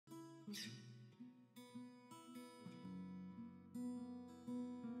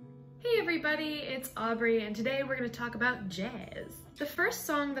Hey everybody, it's Aubrey, and today we're going to talk about jazz. The first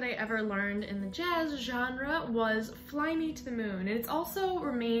song that I ever learned in the jazz genre was Fly Me to the Moon, and it's also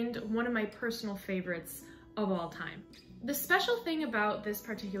remained one of my personal favorites of all time. The special thing about this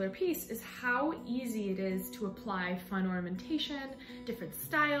particular piece is how easy it is to apply fun ornamentation, different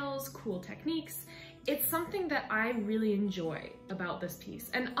styles, cool techniques. It's something that I really enjoy about this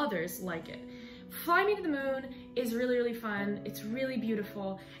piece, and others like it. Fly Me to the Moon is really, really fun, it's really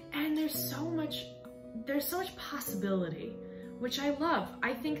beautiful, and there's so much possibility, which I love.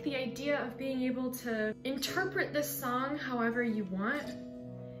 I think the idea of being able to interpret this song however you want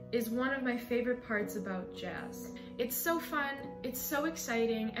is one of my favorite parts about jazz. It's so fun, it's so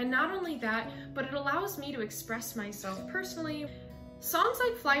exciting, and not only that, but it allows me to express myself personally. Songs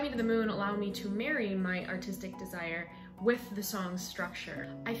like Fly Me to the Moon allow me to marry my artistic desire with the song's structure.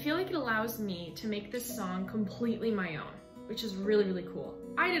 I feel like it allows me to make this song completely my own, which is really, really cool.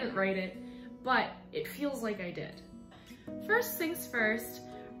 I didn't write it, but it feels like I did. First things first,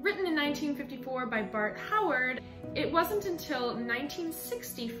 written in 1954 by Bart Howard, it wasn't until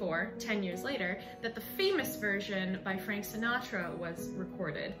 1964, 10 years later, that the famous version by Frank Sinatra was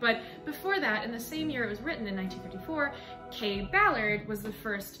recorded. But before that, in the same year it was written, in 1954, Kay Ballard was the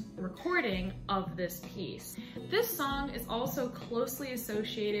first recording of this piece. This song is also closely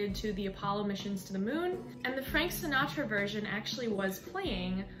associated to the Apollo missions to the moon, and the Frank Sinatra version actually was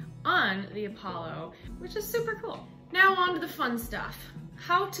playing on the Apollo, which is super cool. Now on to the fun stuff.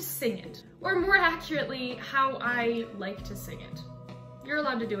 How to sing it, or more accurately, how I like to sing it. You're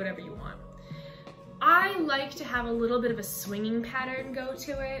allowed to do whatever you want. I like to have a little bit of a swinging pattern go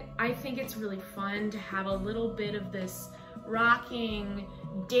to it. I think it's really fun to have a little bit of this rocking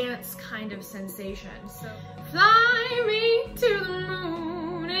dance kind of sensation. So, fly me to the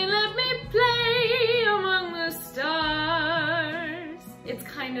moon and let me play among the stars. It's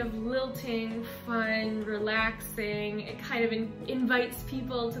kind of lilting, fun, relaxing. It kind of invites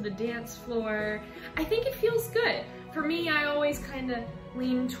people to the dance floor. I think it feels good. For me, I always kind of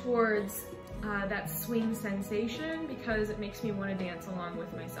lean towards that swing sensation because it makes me want to dance along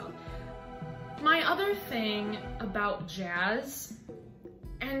with myself. My other thing about jazz,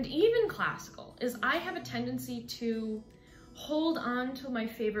 and even classical, is I have a tendency to hold on to my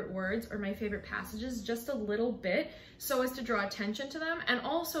favorite words or my favorite passages just a little bit so as to draw attention to them, and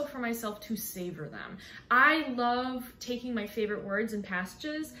also for myself to savor them. I love taking my favorite words and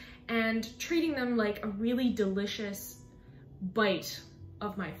passages and treating them like a really delicious bite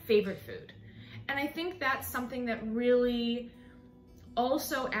of my favorite food. And I think that's something that really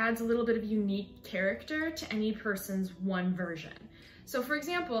also adds a little bit of unique character to any person's one version. So for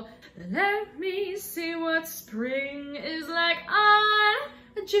example, let me see what spring is like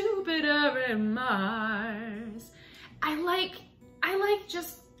on Jupiter and Mars. I like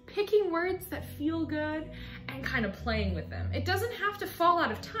just picking words that feel good and kind of playing with them. It doesn't have to fall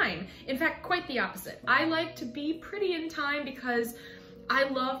out of time. In fact, quite the opposite. I like to be pretty in time because I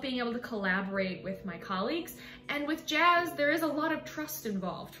love being able to collaborate with my colleagues, and with jazz, there is a lot of trust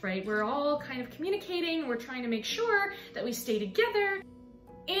involved, right? We're all kind of communicating, we're trying to make sure that we stay together.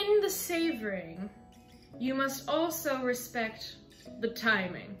 In the savoring, you must also respect the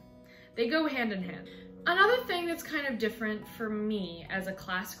timing. They go hand in hand. Another thing that's kind of different for me as a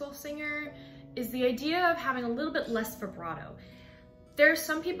classical singer is the idea of having a little bit less vibrato. There are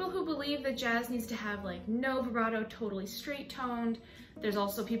some people who believe that jazz needs to have like no vibrato, totally straight toned. There's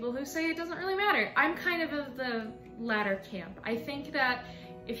also people who say it doesn't really matter. I'm kind of the latter camp. I think that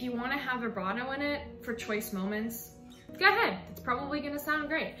if you want to have vibrato in it for choice moments, go ahead. It's probably going to sound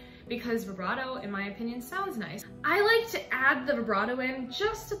great because vibrato, in my opinion, sounds nice. I like to add the vibrato in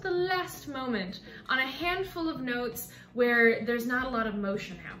just at the last moment on a handful of notes where there's not a lot of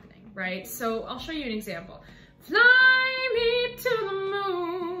motion happening, right? So I'll show you an example. Fly me to the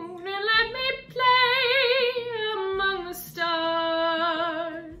moon and let me play among the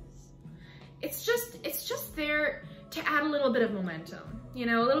stars. It's just there to add a little bit of momentum, you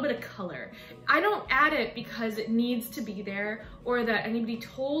know, a little bit of color. I don't add it because it needs to be there or that anybody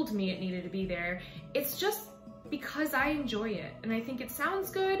told me it needed to be there. It's just because I enjoy it and I think it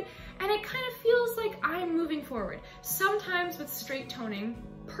sounds good and it kind of feels like I'm moving forward. Sometimes with straight toning,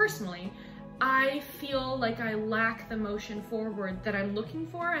 personally, I feel like I lack the motion forward that I'm looking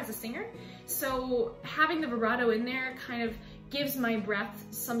for as a singer. So having the vibrato in there kind of gives my breath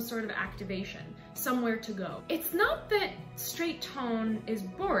some sort of activation, somewhere to go. It's not that straight tone is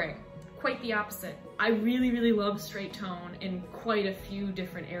boring, quite the opposite. I really, really love straight tone in quite a few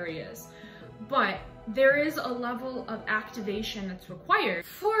different areas. But there is a level of activation that's required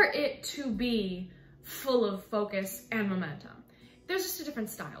for it to be full of focus and momentum. There's just a different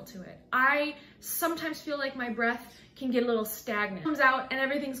style to it. I sometimes feel like my breath can get a little stagnant. It comes out and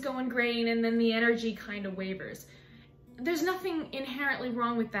everything's going great, and then the energy kind of wavers. There's nothing inherently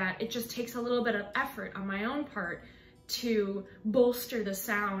wrong with that. It just takes a little bit of effort on my own part to bolster the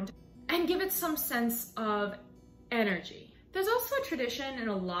sound and give it some sense of energy. There's also a tradition in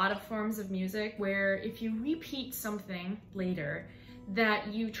a lot of forms of music where if you repeat something later,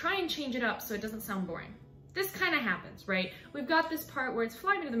 that you try and change it up so it doesn't sound boring. This kind of happens, right? We've got this part where it's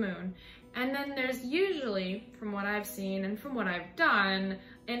Fly Me to the Moon, and then there's usually, from what I've seen and from what I've done,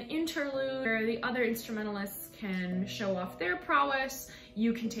 an interlude where the other instrumentalists can show off their prowess,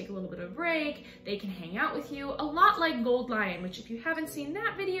 you can take a little bit of a break, they can hang out with you, a lot like Gold Lion, which if you haven't seen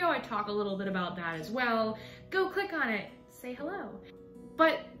that video, I talk a little bit about that as well. Go click on it, say hello.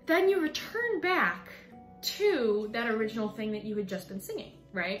 But then you return back to that original thing that you had just been singing,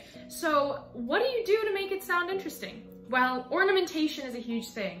 right? So what do you do to make it sound interesting? Well, ornamentation is a huge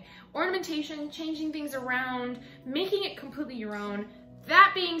thing. Ornamentation, changing things around, making it completely your own.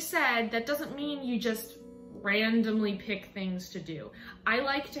 That being said, that doesn't mean you just randomly pick things to do. I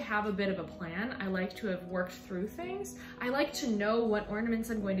like to have a bit of a plan. I like to have worked through things. I like to know what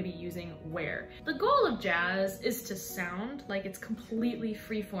ornaments I'm going to be using where. The goal of jazz is to sound like it's completely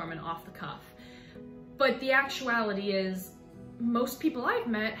freeform and off the cuff. But the actuality is, most people I've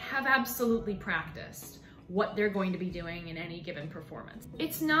met have absolutely practiced what they're going to be doing in any given performance.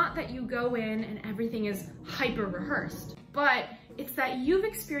 It's not that you go in and everything is hyper rehearsed, but it's that you've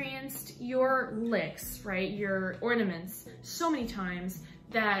experienced your licks, right, your ornaments so many times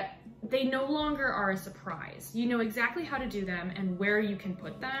that they no longer are a surprise. You know exactly how to do them and where you can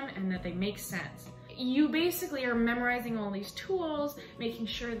put them and that they make sense. You basically are memorizing all these tools, making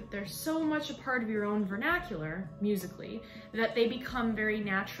sure that they're so much a part of your own vernacular, musically, that they become very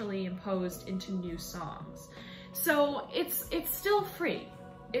naturally imposed into new songs. So it's still free,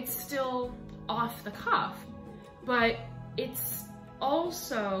 it's still off the cuff, but it's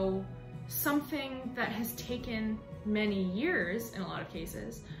also something that has taken many years, in a lot of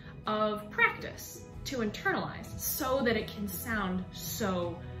cases, of practice to internalize so that it can sound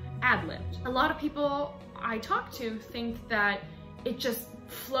so ad-libbed. A lot of people I talk to think that it just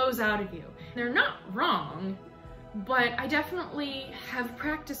flows out of you. They're not wrong, but I definitely have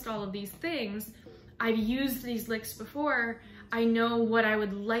practiced all of these things. I've used these licks before. I know what I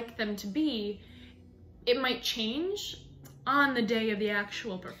would like them to be. It might change on the day of the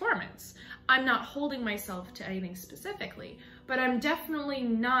actual performance. I'm not holding myself to anything specifically, but I'm definitely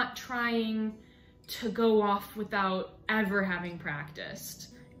not trying to go off without ever having practiced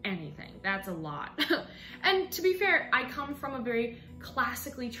anything. That's a lot. And to be fair, I come from a very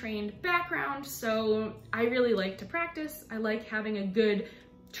classically trained background, so I really like to practice. I like having a good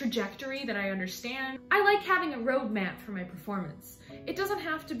trajectory that I understand. I like having a roadmap for my performance. It doesn't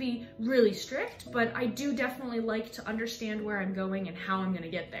have to be really strict, but I do definitely like to understand where I'm going and how I'm gonna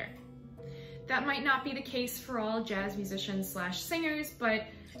get there. That might not be the case for all jazz musicians / singers, but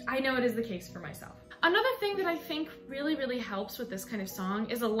I know it is the case for myself. Another thing that I think really helps with this kind of song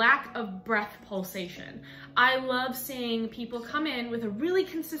is a lack of breath pulsation. I love seeing people come in with a really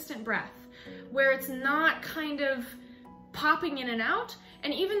consistent breath, where it's not kind of popping in and out,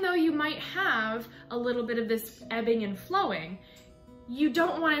 and even though you might have a little bit of this ebbing and flowing, you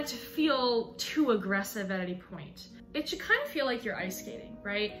don't want it to feel too aggressive at any point. It should kind of feel like you're ice skating,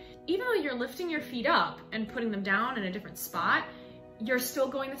 right? Even though you're lifting your feet up and putting them down in a different spot, you're still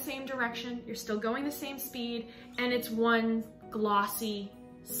going the same direction, you're still going the same speed, and it's one glossy,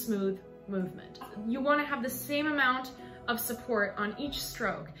 smooth movement. You want to have the same amount of support on each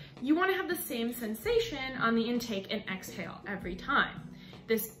stroke. You want to have the same sensation on the intake and exhale every time.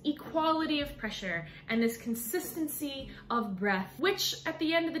 This equality of pressure and this consistency of breath, which at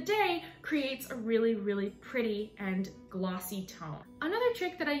the end of the day creates a really pretty and glossy tone. Another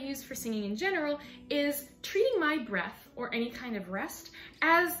trick that I use for singing in general is treating my breath or any kind of rest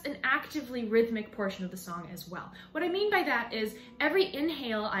as an actively rhythmic portion of the song as well. What I mean by that is every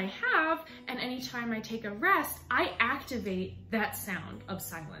inhale I have and anytime I take a rest, I activate that sound of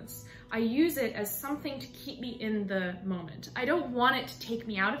silence. I use it as something to keep me in the moment. I don't want it to take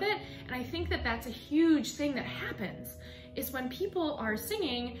me out of it, and I think that that's a huge thing that happens, is when people are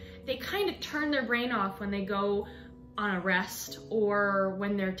singing, they kind of turn their brain off when they go on a rest or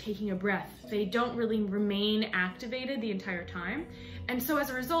when they're taking a breath. They don't really remain activated the entire time. And so as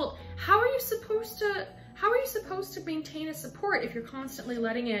a result, how are you supposed to maintain a support if you're constantly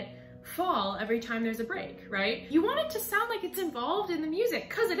letting it fall every time there's a break, right? You want it to sound like it's involved in the music,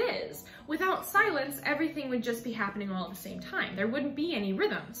 because it is. Without silence, everything would just be happening all at the same time. There wouldn't be any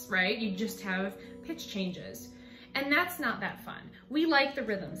rhythms, right? You'd just have pitch changes. And that's not that fun. We like the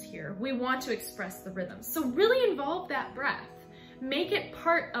rhythms here. We want to express the rhythms. So really involve that breath. Make it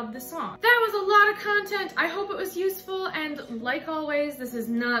part of the song. That was a lot of content. I hope it was useful, and like always, this is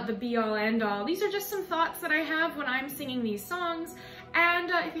not the be-all end-all. These are just some thoughts that I have when I'm singing these songs,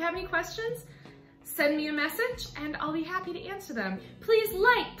 and if you have any questions, send me a message and I'll be happy to answer them. Please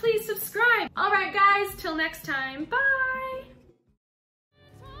like, please subscribe. All right guys, till next time, bye!